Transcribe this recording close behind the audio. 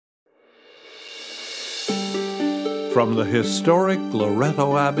From the historic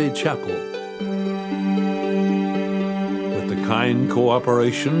Loretto Abbey Chapel, with the kind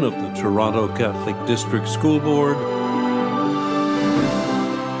cooperation of the Toronto Catholic District School Board,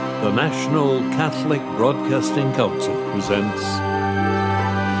 the National Catholic Broadcasting Council presents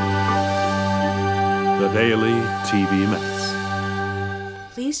the Daily TV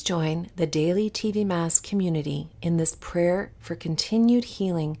Mass. Please join the Daily TV Mass community in this prayer for continued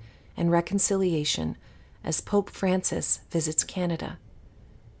healing and reconciliation as Pope Francis visits Canada.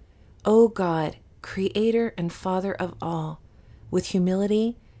 O God, Creator and Father of all, with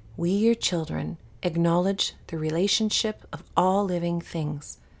humility, we, your children, acknowledge the relationship of all living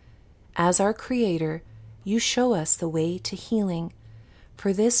things. As our Creator, you show us the way to healing.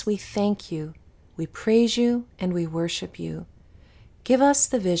 For this we thank you, we praise you, and we worship you. Give us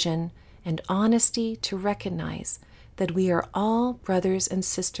the vision and honesty to recognize that we are all brothers and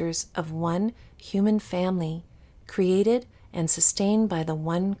sisters of one human family, created and sustained by the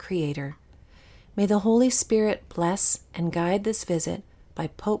one Creator. May the Holy Spirit bless and guide this visit by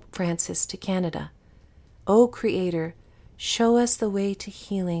Pope Francis to Canada. O Creator, show us the way to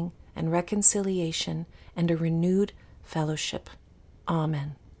healing and reconciliation and a renewed fellowship.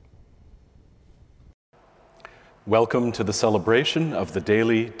 Amen. Welcome to the celebration of the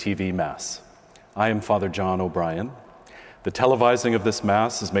Daily TV Mass. I am Father John O'Brien. The televising of this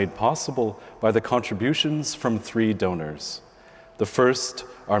Mass is made possible by the contributions from 3 donors. The first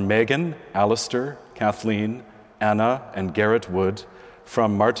are Megan, Alistair, Kathleen, Anna, and Garrett Wood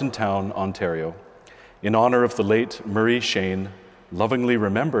from Martintown, Ontario, in honor of the late Murray Shane, lovingly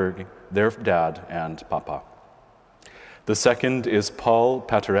remembering their dad and papa. The second is Paul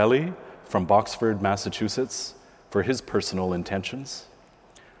Patarelli from Boxford, Massachusetts, for his personal intentions.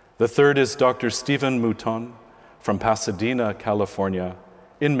 The third is Dr. Stephen Mouton from Pasadena, California,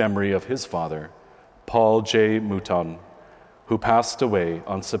 in memory of his father, Paul J. Mouton, who passed away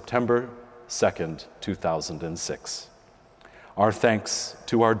on September 2nd, 2006. Our thanks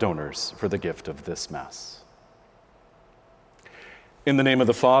to our donors for the gift of this Mass. In the name of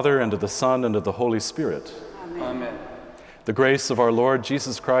the Father, and of the Son, and of the Holy Spirit. Amen. The grace of our Lord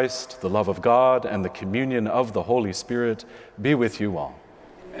Jesus Christ, the love of God, and the communion of the Holy Spirit be with you all.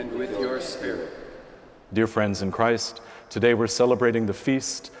 And with your spirit. Dear friends in Christ, today we're celebrating the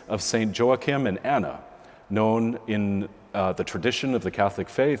feast of St. Joachim and Anna, known in the tradition of the Catholic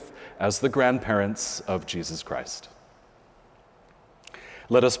faith as the grandparents of Jesus Christ.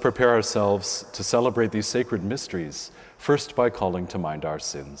 Let us prepare ourselves to celebrate these sacred mysteries, first by calling to mind our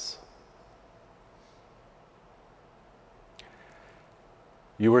sins.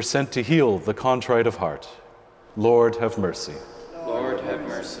 You were sent to heal the contrite of heart. Lord, have mercy. Lord, have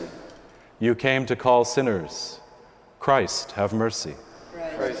mercy. You came to call sinners. Christ, have mercy.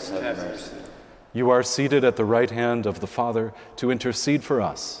 Christ, have mercy. You are seated at the right hand of the Father to intercede for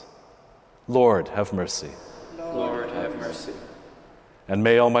us. Lord, have mercy. Lord, have mercy. And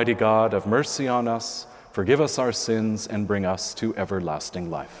may Almighty God have mercy on us, forgive us our sins, and bring us to everlasting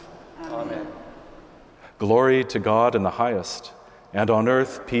life. Amen. Glory to God in the highest, and on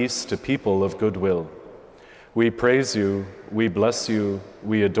earth peace to people of good will. We praise you, we bless you,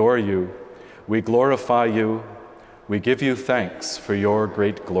 we adore you, we glorify you, we give you thanks for your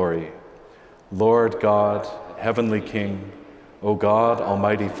great glory. Lord God, Heavenly King, O God,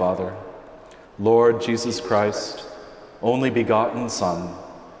 Almighty Father, Lord Jesus Christ, only begotten Son,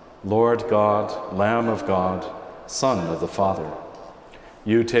 Lord God, Lamb of God, Son of the Father,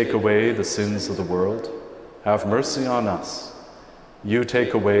 you take away the sins of the world, have mercy on us. You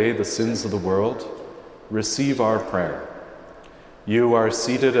take away the sins of the world, receive our prayer. You are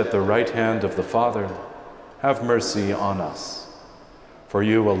seated at the right hand of the Father, have mercy on us. For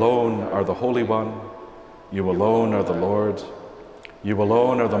you alone are the Holy One, you alone are the Lord, you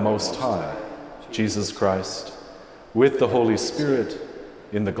alone are the Most High, Jesus Christ, with the Holy Spirit,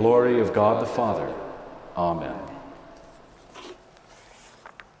 in the glory of God the Father. Amen.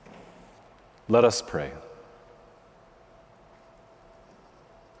 Let us pray.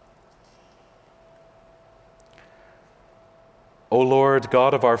 O Lord,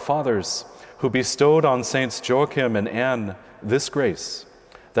 God of our fathers, who bestowed on Saints Joachim and Anne this grace,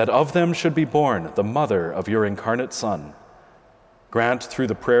 that of them should be born the mother of your incarnate Son, grant through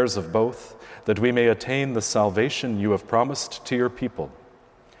the prayers of both that we may attain the salvation you have promised to your people.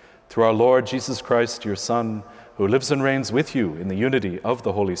 Through our Lord Jesus Christ, your Son, who lives and reigns with you in the unity of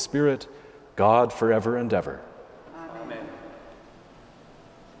the Holy Spirit, God forever and ever. Amen.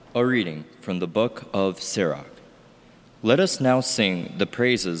 A reading from the book of Sirach. Let us now sing the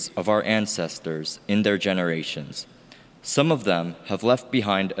praises of our ancestors in their generations. Some of them have left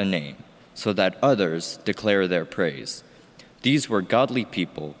behind a name, so that others declare their praise. These were godly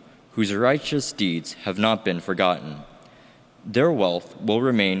people whose righteous deeds have not been forgotten. Their wealth will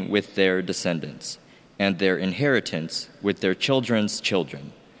remain with their descendants, and their inheritance with their children's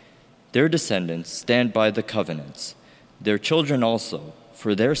children. Their descendants stand by the covenants, their children also,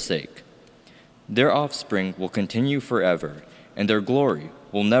 for their sake. Their offspring will continue forever, and their glory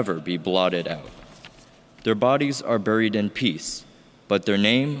will never be blotted out. Their bodies are buried in peace, but their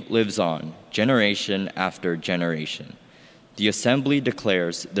name lives on, generation after generation. The assembly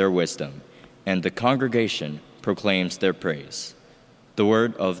declares their wisdom, and the congregation proclaims their praise. The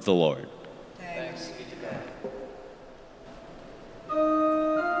word of the Lord. Thanks be to God.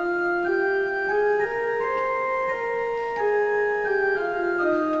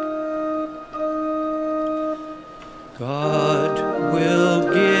 God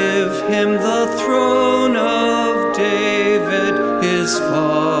will give him the throne of David, his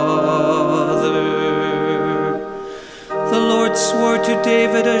father. The Lord swore to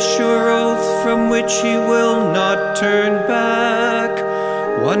David a sure oath from which he will not turn back.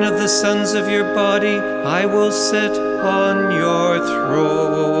 One of the sons of your body I will set on your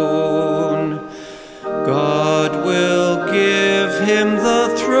throne. God will give him the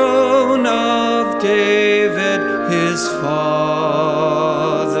throne of David, his father.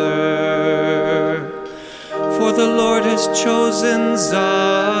 For the Lord has chosen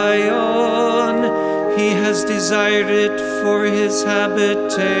Zion. He has desired it for his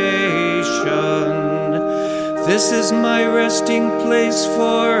habitation. This is my resting place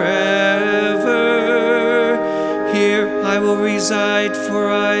forever. Here I will reside, for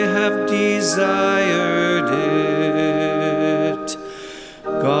I have desired it.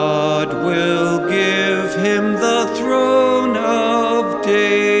 God will give him the throne of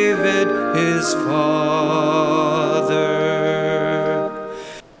David, his father.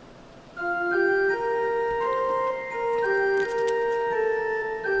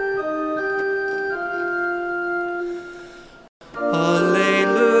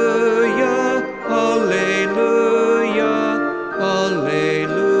 Alleluia, alleluia, alleluia.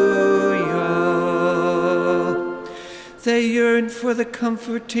 They yearned for the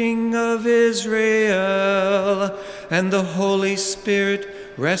comforting of Israel, and the Holy Spirit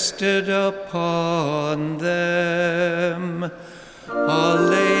rested upon them.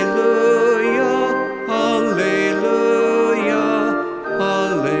 Alleluia, alleluia,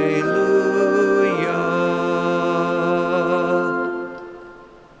 alleluia.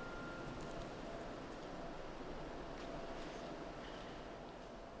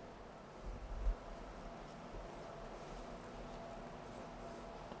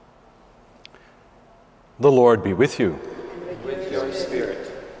 The Lord be with you. With your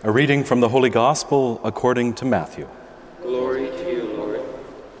spirit. A reading from the Holy Gospel according to Matthew. Glory to you, Lord.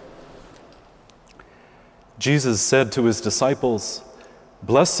 Jesus said to his disciples,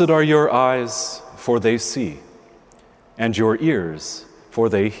 "Blessed are your eyes, for they see, and your ears, for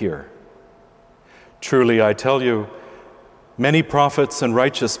they hear. Truly, I tell you, many prophets and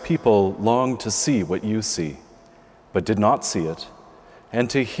righteous people longed to see what you see, but did not see it, and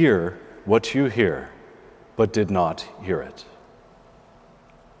to hear what you hear, but did not hear it."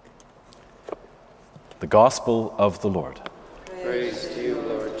 The Gospel of the Lord. Praise to you,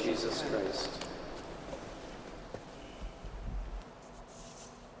 Lord Jesus Christ.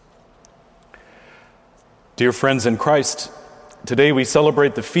 Dear friends in Christ, today we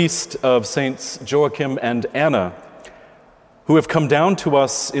celebrate the feast of Saints Joachim and Anna, who have come down to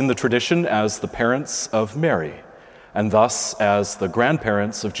us in the tradition as the parents of Mary, and thus as the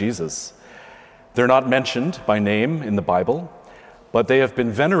grandparents of Jesus. They're not mentioned by name in the Bible, but they have been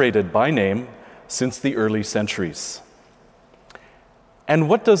venerated by name since the early centuries. And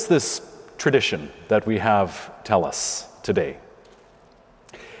what does this tradition that we have tell us today?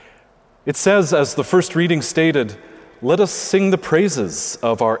 It says, as the first reading stated, "Let us sing the praises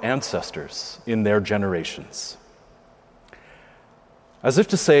of our ancestors in their generations." As if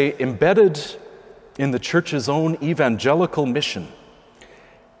to say, embedded in the Church's own evangelical mission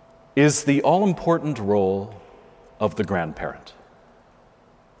is the all-important role of the grandparent.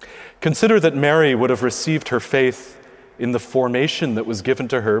 Consider that Mary would have received her faith in the formation that was given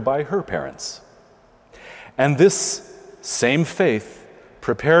to her by her parents. And this same faith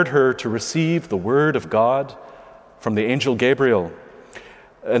prepared her to receive the word of God from the angel Gabriel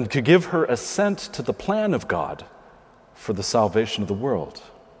and to give her assent to the plan of God for the salvation of the world.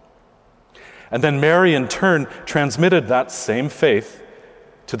 And then Mary, in turn, transmitted that same faith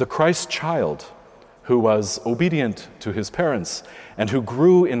to the Christ child, who was obedient to his parents and who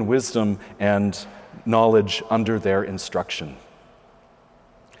grew in wisdom and knowledge under their instruction.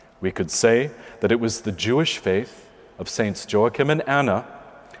 We could say that it was the Jewish faith of Saints Joachim and Anna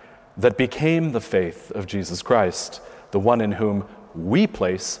that became the faith of Jesus Christ, the one in whom we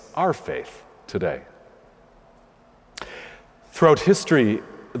place our faith today. Throughout history,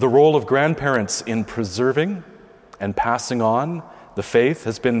 the role of grandparents in preserving and passing on the faith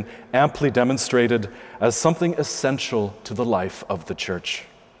has been amply demonstrated as something essential to the life of the Church.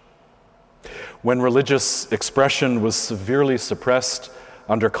 When religious expression was severely suppressed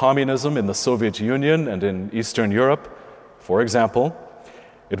under communism in the Soviet Union and in Eastern Europe, for example,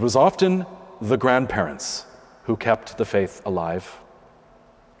 it was often the grandparents who kept the faith alive.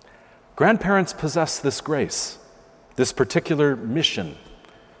 Grandparents possess this grace, this particular mission,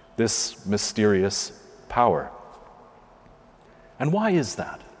 this mysterious power. And why is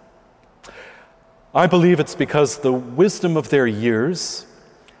that? I believe it's because the wisdom of their years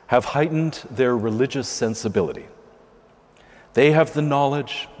have heightened their religious sensibility. They have the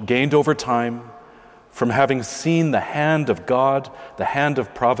knowledge gained over time from having seen the hand of God, the hand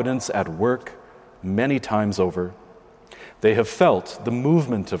of providence at work many times over. They have felt the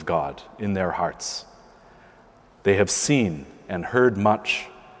movement of God in their hearts. They have seen and heard much,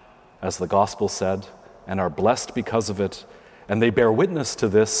 as the gospel said, and are blessed because of it, and they bear witness to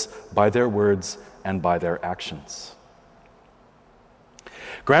this by their words and by their actions.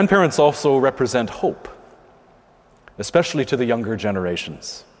 Grandparents also represent hope, especially to the younger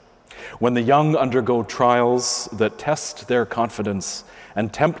generations. When the young undergo trials that test their confidence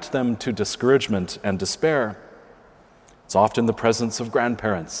and tempt them to discouragement and despair, it's often the presence of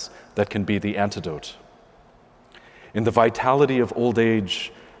grandparents that can be the antidote. In the vitality of old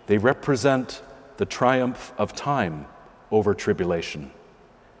age, they represent the triumph of time over tribulation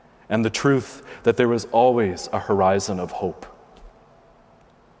and the truth that there is always a horizon of hope.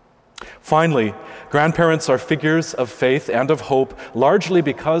 Finally, grandparents are figures of faith and of hope largely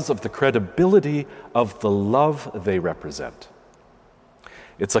because of the credibility of the love they represent.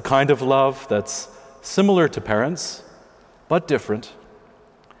 It's a kind of love that's similar to parents, but different.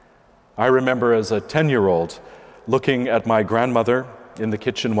 I remember as a 10-year-old looking at my grandmother in the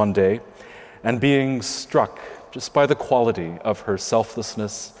kitchen one day and being struck just by the quality of her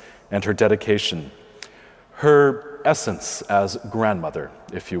selflessness and her dedication, her essence as grandmother,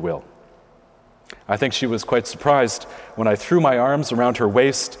 if you will. I think she was quite surprised when I threw my arms around her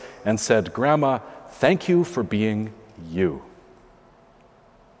waist and said, "Grandma, thank you for being you."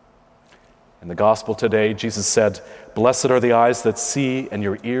 In the gospel today, Jesus said, "Blessed are the eyes that see and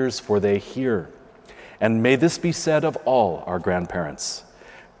your ears for they hear." And may this be said of all our grandparents.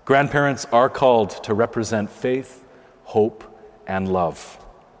 Grandparents are called to represent faith, hope, and love.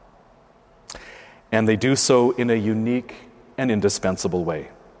 And they do so in a unique and indispensable way.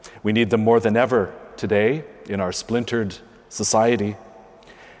 We need them more than ever today in our splintered society.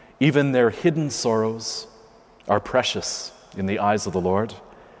 Even their hidden sorrows are precious in the eyes of the Lord.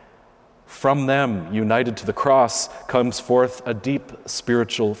 From them, united to the cross, comes forth a deep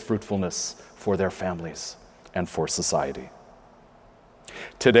spiritual fruitfulness for their families and for society.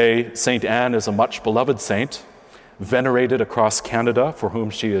 Today, St. Anne is a much beloved saint, venerated across Canada, for whom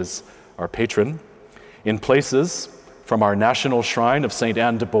she is our patron, in places from our national shrine of St.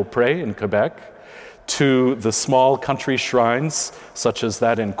 Anne de Beaupré in Quebec to the small country shrines such as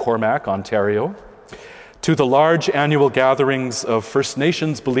that in Cormac, Ontario, to the large annual gatherings of First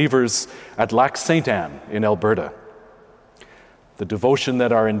Nations believers at Lac St. Anne in Alberta. The devotion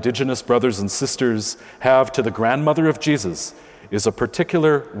that our Indigenous brothers and sisters have to the grandmother of Jesus is a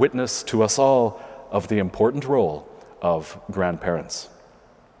particular witness to us all of the important role of grandparents.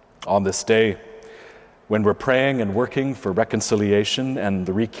 On this day, when we're praying and working for reconciliation and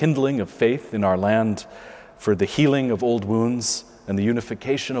the rekindling of faith in our land, for the healing of old wounds and the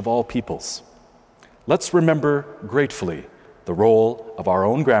unification of all peoples, let's remember gratefully the role of our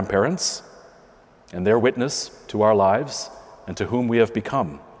own grandparents and their witness to our lives and to whom we have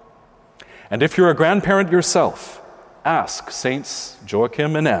become. And if you're a grandparent yourself, ask Saints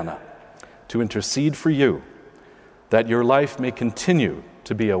Joachim and Anna to intercede for you, that your life may continue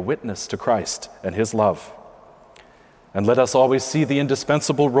to be a witness to Christ and his love. And let us always see the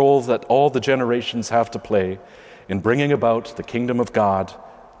indispensable role that all the generations have to play in bringing about the kingdom of God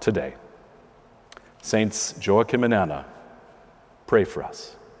today. Saints Joachim and Anna, pray for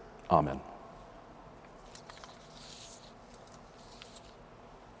us. Amen.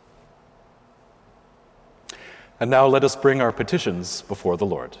 And now let us bring our petitions before the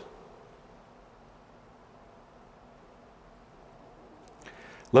Lord.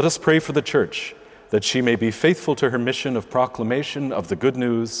 Let us pray for the Church, that she may be faithful to her mission of proclamation of the good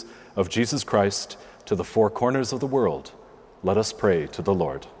news of Jesus Christ to the four corners of the world. Let us pray to the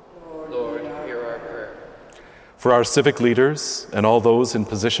Lord. for our civic leaders and all those in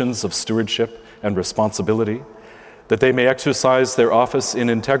positions of stewardship and responsibility, that they may exercise their office in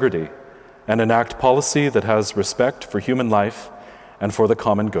integrity and enact policy that has respect for human life and for the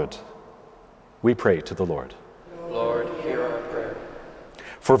common good. We pray to the Lord. Lord, hear our prayer.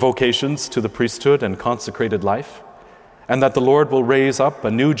 For vocations to the priesthood and consecrated life, and that the Lord will raise up a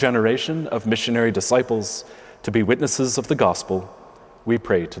new generation of missionary disciples to be witnesses of the gospel, we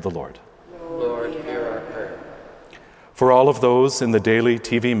pray to the Lord. Lord, hear our prayer. For all of those in the daily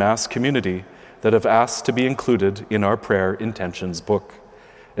TV Mass community that have asked to be included in our prayer intentions book,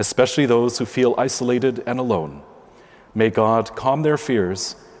 especially those who feel isolated and alone, may God calm their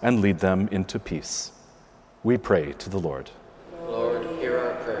fears and lead them into peace. We pray to the Lord. Lord, hear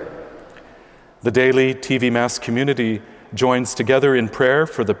our prayer. The daily TV Mass community joins together in prayer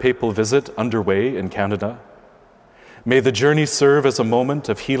for the papal visit underway in Canada. May the journey serve as a moment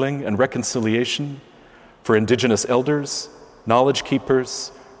of healing and reconciliation for Indigenous elders, knowledge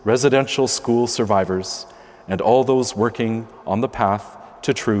keepers, residential school survivors, and all those working on the path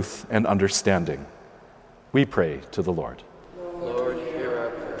to truth and understanding. We pray to the Lord. Lord, hear our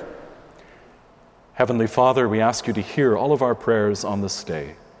prayer. Heavenly Father, we ask you to hear all of our prayers on this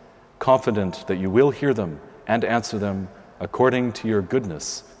day, confident that you will hear them and answer them according to your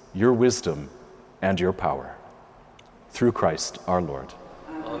goodness, your wisdom, and your power. Through Christ our Lord.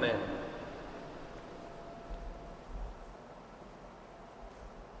 Amen.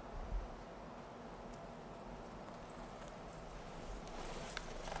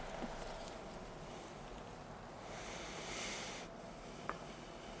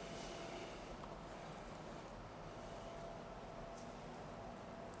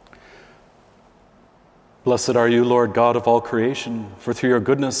 Blessed are you, Lord God of all creation, for through your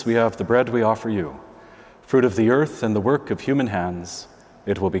goodness we have the bread we offer you, fruit of the earth and the work of human hands.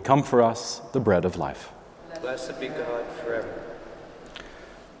 It will become for us the bread of life. Blessed be God forever.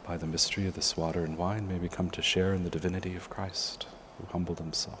 By the mystery of this water and wine may we come to share in the divinity of Christ, who humbled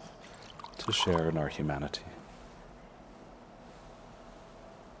himself to share in our humanity.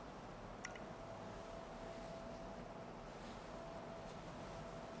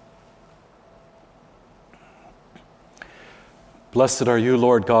 Blessed are you,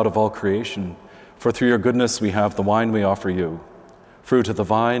 Lord God of all creation, for through your goodness we have the wine we offer you, fruit of the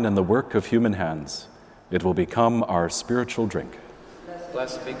vine and the work of human hands. It will become our spiritual drink.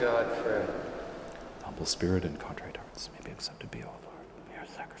 Blessed be God forever. Humble spirit and contrite hearts may be accepted, be, O Lord. May our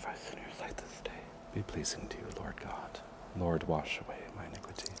sacrifice in your sight this day be pleasing to you, Lord God. Lord, wash away my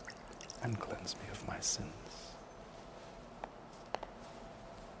iniquity and cleanse me of my sins.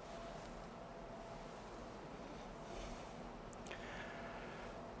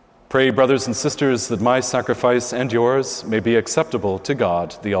 Pray, brothers and sisters, that my sacrifice and yours may be acceptable to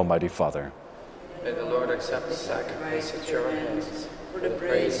God, the Almighty Father. May the Lord accept the sacrifice at your hands for the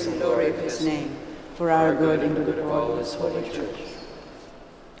praise and glory of his name, for our good and the good of all his holy church.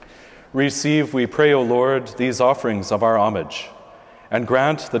 Receive, we pray, O Lord, these offerings of our homage, and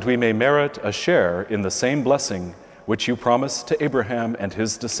grant that we may merit a share in the same blessing which you promised to Abraham and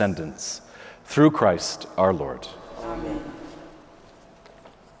his descendants, through Christ our Lord. Amen.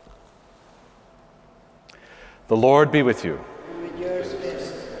 The Lord be with you. And with your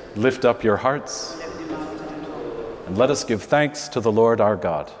spirit, Lift up your hearts, and let us give thanks to the Lord our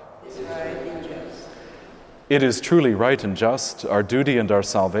God. is right and just. It is truly right and just, our duty and our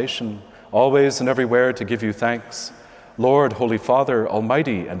salvation, always and everywhere to give you thanks, Lord, Holy Father,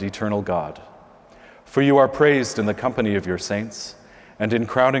 Almighty and eternal God. For you are praised in the company of your saints, and in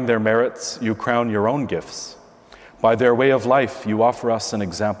crowning their merits, you crown your own gifts. By their way of life, you offer us an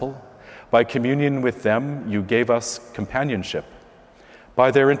example. By communion with them, you gave us companionship.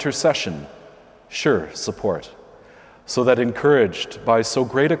 By their intercession, sure support, so that encouraged by so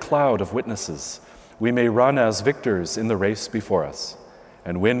great a cloud of witnesses, we may run as victors in the race before us,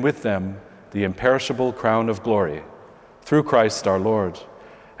 and win with them the imperishable crown of glory, through Christ our Lord.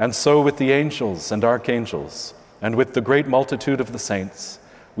 And so with the angels and archangels, and with the great multitude of the saints,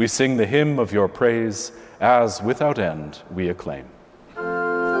 we sing the hymn of your praise, as without end we acclaim.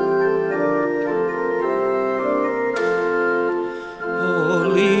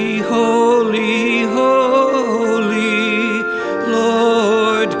 Holy, holy, holy,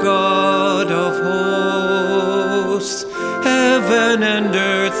 Lord God of hosts, heaven and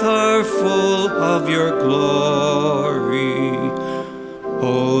earth are full of your glory.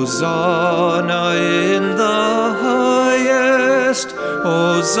 Hosanna in the highest,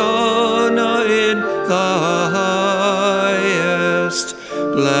 Hosanna in the highest.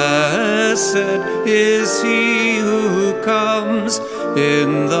 Blessed is he who comes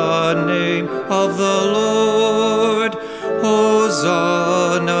in the name of the Lord.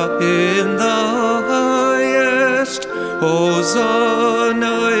 Hosanna in the highest.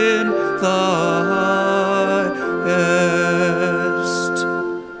 Hosanna in the highest.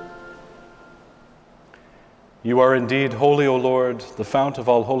 You are indeed holy, O Lord, the fount of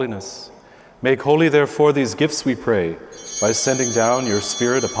all holiness. Make holy, therefore, these gifts, we pray, by sending down your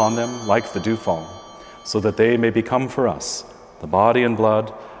Spirit upon them like the dewfall, so that they may become for us the body and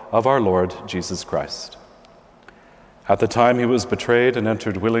blood of our Lord Jesus Christ. At the time he was betrayed and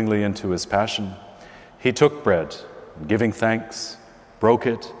entered willingly into his passion, he took bread, and giving thanks, broke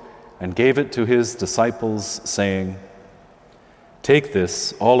it, and gave it to his disciples, saying, "Take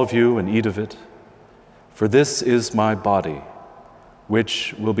this, all of you, and eat of it, for this is my body,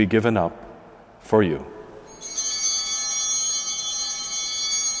 which will be given up for you."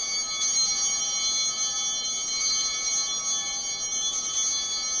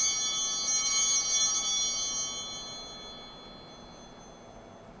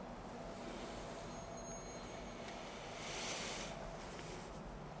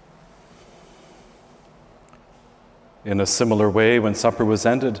 In a similar way, when supper was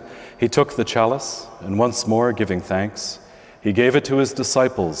ended, he took the chalice, and once more giving thanks, he gave it to his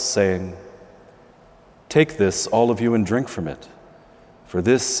disciples, saying, "Take this, all of you, and drink from it, for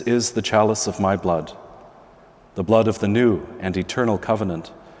this is the chalice of my blood, the blood of the new and eternal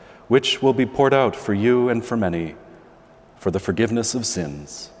covenant, which will be poured out for you and for many, for the forgiveness of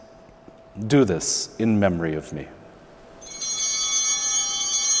sins. Do this in memory of me."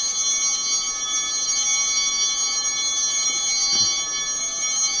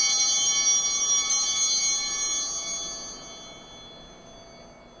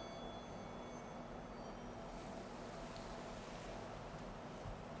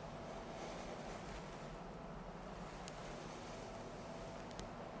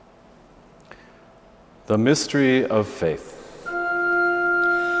 The mystery of faith.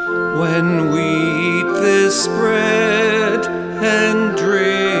 When we eat this bread and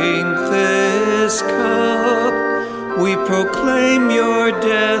drink this cup, we proclaim your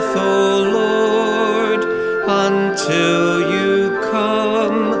death, O Lord, until you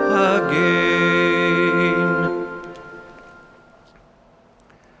come again.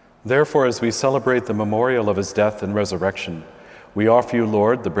 Therefore, as we celebrate the memorial of his death and resurrection, we offer you,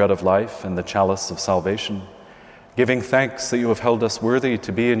 Lord, the bread of life and the chalice of salvation, giving thanks that you have held us worthy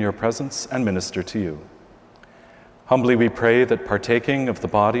to be in your presence and minister to you. Humbly we pray that, partaking of the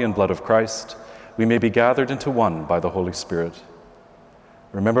body and blood of Christ, we may be gathered into one by the Holy Spirit.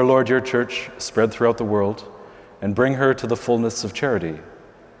 Remember, Lord, your church spread throughout the world, and bring her to the fullness of charity,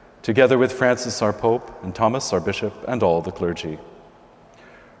 together with Francis our Pope and Thomas our Bishop and all the clergy.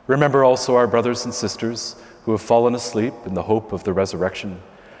 Remember also our brothers and sisters who have fallen asleep in the hope of the resurrection,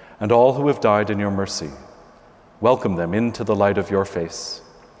 and all who have died in your mercy. Welcome them into the light of your face.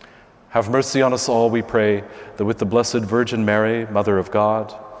 Have mercy on us all, we pray, that with the Blessed Virgin Mary, Mother of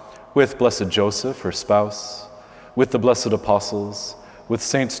God, with Blessed Joseph, her spouse, with the blessed apostles, with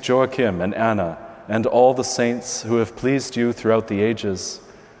Saints Joachim and Anna, and all the saints who have pleased you throughout the ages,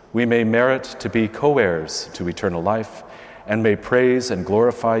 we may merit to be co-heirs to eternal life, and may praise and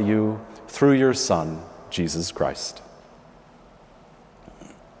glorify you through your Son, Jesus Christ.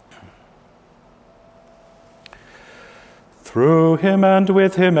 Through him and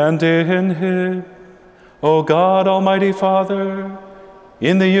with him and in him, O God, Almighty Father,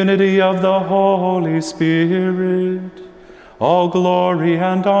 in the unity of the Holy Spirit, all glory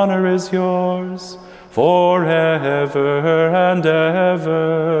and honor is yours forever and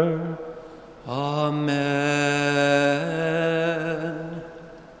ever. Amen.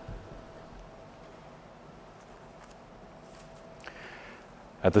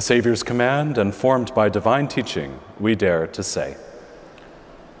 At the Savior's command and formed by divine teaching, we dare to say,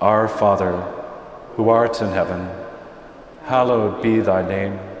 Our Father, who art in heaven, hallowed be thy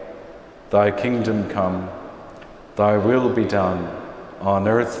name. Thy kingdom come, thy will be done, on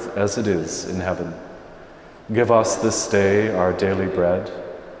earth as it is in heaven. Give us this day our daily bread,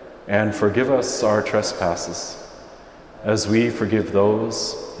 and forgive us our trespasses, as we forgive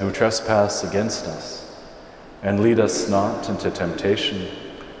those who trespass against us. And lead us not into temptation,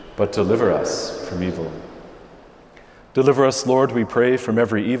 but deliver us from evil. Deliver us, Lord, we pray, from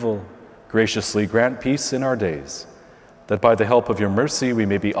every evil. Graciously grant peace in our days, that by the help of your mercy we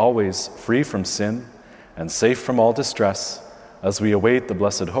may be always free from sin and safe from all distress, as we await the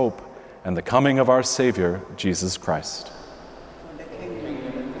blessed hope and the coming of our Savior, Jesus Christ.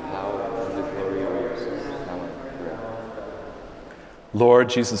 Lord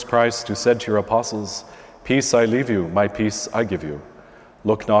Jesus Christ, who said to your apostles, Peace I leave you, my peace I give you,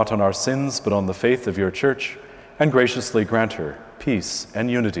 Look not on our sins, but on the faith of your church, and graciously grant her peace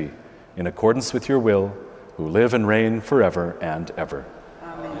and unity in accordance with your will, who live and reign forever and ever.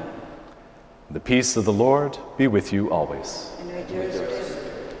 Amen. The peace of the Lord be with you always. And with your spirit.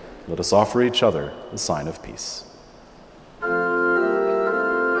 Let us offer each other the sign of peace.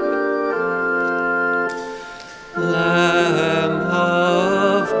 Lamb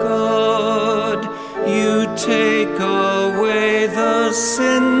of God, you take away the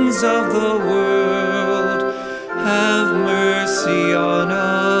sins of the world. Have mercy on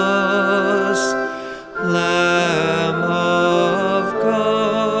us. Lamb of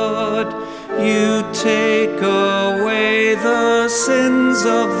God, you take away the sins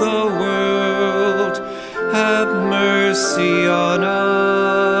of the world. Have mercy on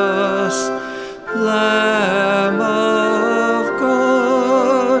us. Lamb of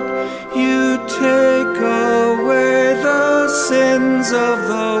God, you take away the sins of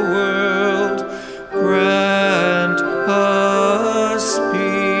the world. Grant us peace.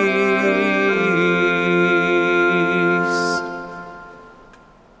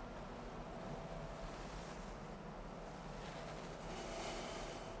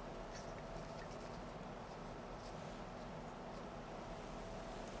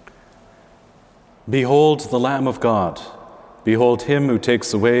 Behold the Lamb of God. Behold him who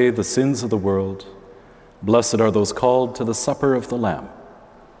takes away the sins of the world. Blessed are those called to the supper of the Lamb.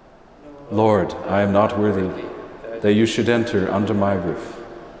 Lord, I am not worthy that you should enter under my roof,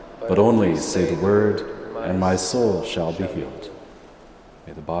 but only say the word, and my soul shall be healed.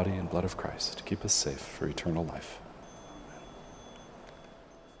 May the body and blood of Christ keep us safe for eternal life.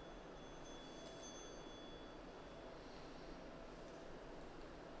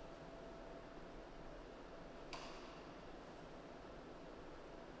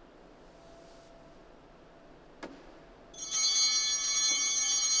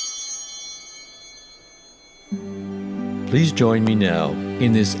 Please join me now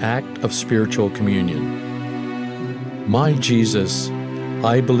in this act of spiritual communion. My Jesus,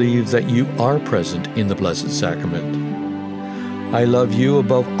 I believe that you are present in the Blessed Sacrament. I love you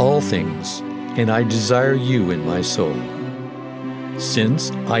above all things, and I desire you in my soul.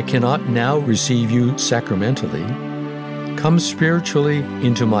 Since I cannot now receive you sacramentally, come spiritually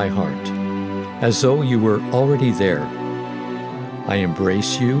into my heart, as though you were already there. I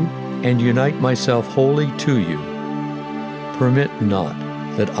embrace you and unite myself wholly to you. Permit not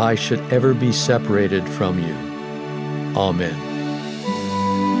that I should ever be separated from you. Amen.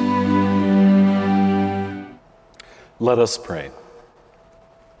 Let us pray.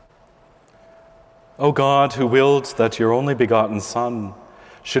 O God, who willed that your only begotten Son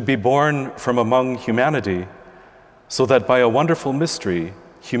should be born from among humanity, so that by a wonderful mystery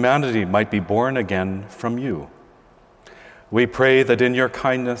humanity might be born again from you, we pray that in your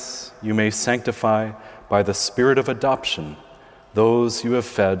kindness you may sanctify by the Spirit of adoption those you have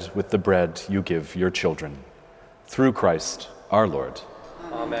fed with the bread you give your children. Through Christ our Lord.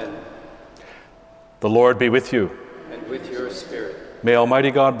 Amen. The Lord be with you. And with your spirit. May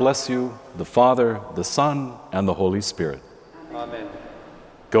Almighty God bless you, the Father, the Son, and the Holy Spirit. Amen.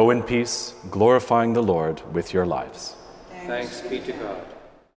 Go in peace, glorifying the Lord with your lives. Thanks be to God.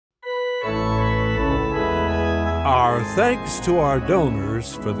 Our thanks to our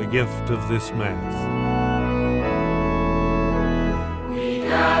donors for the gift of this Mass. We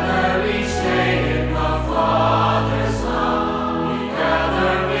gather each